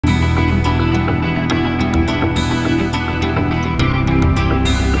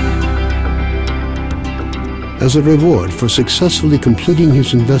As a reward for successfully completing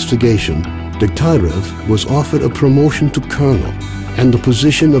his investigation, S.T.A.L.K.E.R was offered a promotion to colonel and the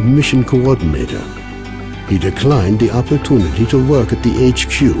position of mission coordinator. He declined the opportunity to work at the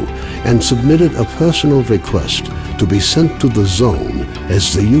HQ and submitted a personal request to be sent to the zone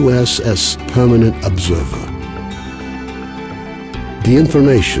as the USS Permanent Observer. The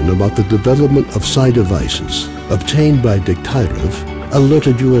information about the development of psi devices obtained by S.T.A.L.K.E.R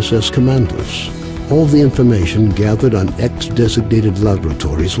alerted USS commanders. All the information gathered on X-designated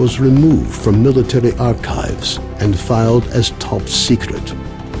laboratories was removed from military archives and filed as top secret.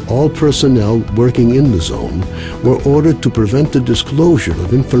 All personnel working in the zone were ordered to prevent the disclosure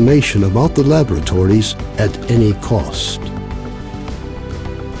of information about the laboratories at any cost.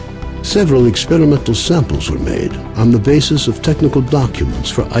 Several experimental samples were made on the basis of technical documents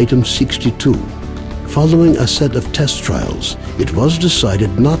for Item 62. Following a set of test trials, it was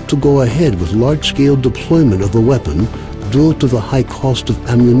decided not to go ahead with large-scale deployment of the weapon due to the high cost of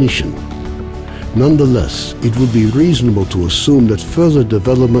ammunition. Nonetheless, it would be reasonable to assume that further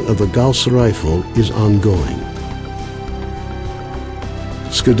development of the Gauss rifle is ongoing.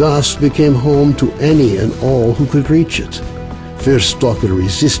 Skadovsk became home to any and all who could reach it. Fierce stalker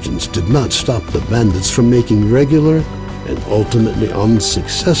resistance did not stop the bandits from making regular and ultimately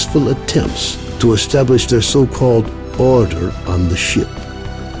unsuccessful attempts to establish their so-called order on the ship.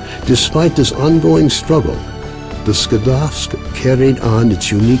 Despite this ongoing struggle, the Skadovsk carried on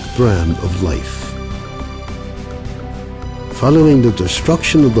its unique brand of life. Following the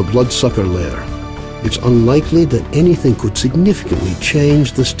destruction of the bloodsucker lair, it's unlikely that anything could significantly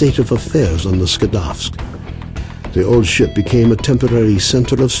change the state of affairs on the Skadovsk. The old ship became a temporary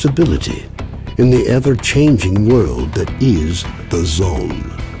center of stability in the ever-changing world that is the Zone.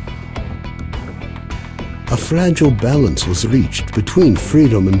 A fragile balance was reached between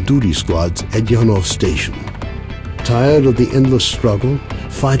freedom and duty squads at Yanov Station. Tired of the endless struggle,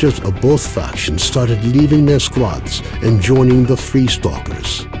 fighters of both factions started leaving their squads and joining the Free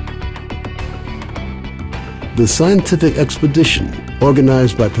Stalkers. The scientific expedition,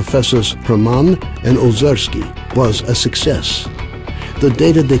 organized by Professors Herman and Ozersky, was a success. The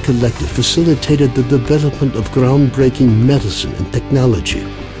data they collected facilitated the development of groundbreaking medicine and technology,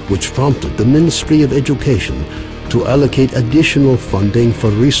 which prompted the Ministry of Education to allocate additional funding for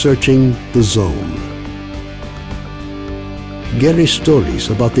researching the Zone. Gary's stories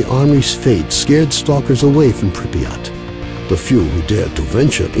about the Army's fate scared stalkers away from Pripyat. The few who dared to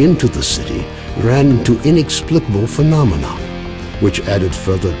venture into the city ran into inexplicable phenomena, which added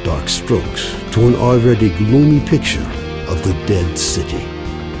further dark strokes to an already gloomy picture of the dead city.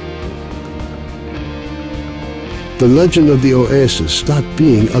 The legend of the Oasis stopped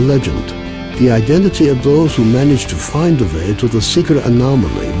being a legend. The identity of those who managed to find the way to the secret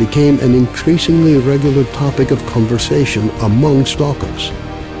anomaly became an increasingly regular topic of conversation among stalkers.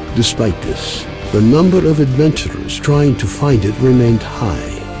 Despite this, the number of adventurers trying to find it remained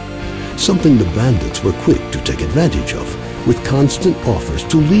high, something the bandits were quick to take advantage of, with constant offers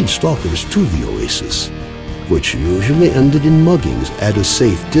to lead stalkers to the Oasis, which usually ended in muggings at a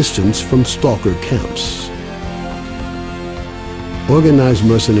safe distance from stalker camps. Organized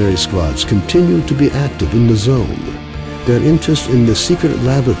mercenary squads continue to be active in the Zone. Their interest in the secret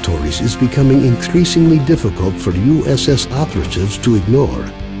laboratories is becoming increasingly difficult for USS operatives to ignore.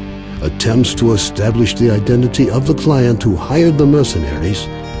 Attempts to establish the identity of the client who hired the mercenaries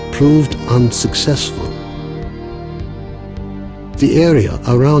proved unsuccessful. The area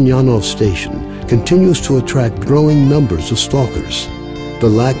around Yanov Station continues to attract growing numbers of stalkers. The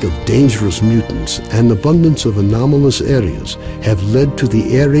lack of dangerous mutants and abundance of anomalous areas have led to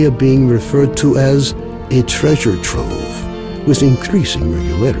the area being referred to as a treasure trove, with increasing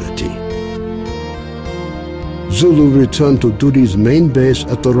regularity. Zulu returned to Duty's main base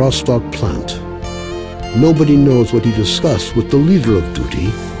at the Rostock plant. Nobody knows what he discussed with the leader of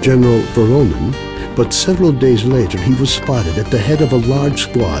Duty, General Voronin, but several days later he was spotted at the head of a large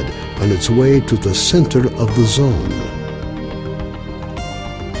squad on its way to the center of the Zone.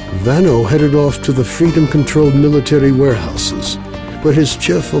 Vano headed off to the freedom-controlled military warehouses, where his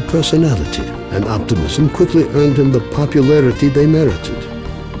cheerful personality and optimism quickly earned him the popularity they merited.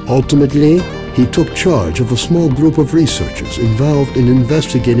 Ultimately, he took charge of a small group of researchers involved in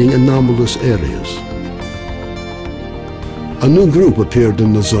investigating anomalous areas. A new group appeared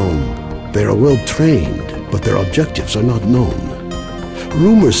in the Zone. They are well-trained, but their objectives are not known.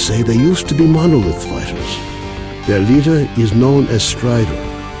 Rumors say they used to be monolith fighters. Their leader is known as Strider.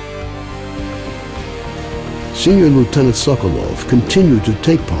 Senior Lieutenant Sokolov continued to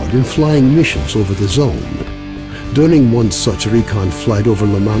take part in flying missions over the Zone. During one such recon flight over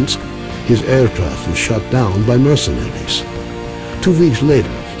Limansk, His aircraft was shot down by mercenaries. 2 weeks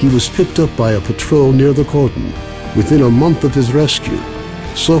later, he was picked up by a patrol near the cordon. Within a month of his rescue,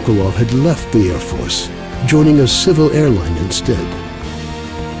 Sokolov had left the Air Force, joining a civil airline instead.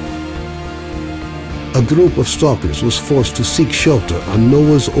 A group of stalkers was forced to seek shelter on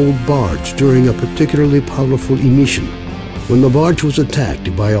Noah's old barge during a particularly powerful emission. When the barge was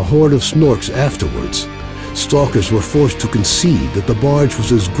attacked by a horde of snorks afterwards, stalkers were forced to concede that the barge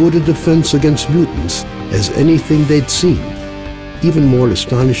was as good a defense against mutants as anything they'd seen. Even more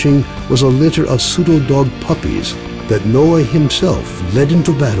astonishing was a litter of pseudo-dog puppies that Noah himself led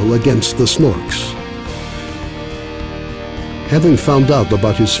into battle against the snorks. Having found out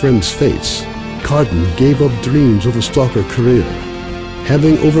about his friend's fates, Carton gave up dreams of a stalker career.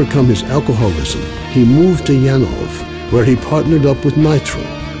 Having overcome his alcoholism, he moved to Yanov, where he partnered up with Nitro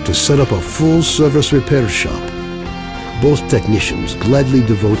to set up a full-service repair shop. Both technicians gladly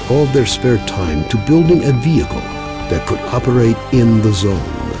devote all their spare time to building a vehicle that could operate in the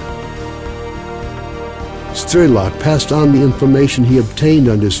zone. S.T.A.L.K.E.R passed on the information he obtained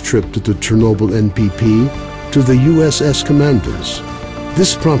on his trip to the Chernobyl NPP to the USS commanders.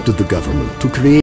 This prompted the government to create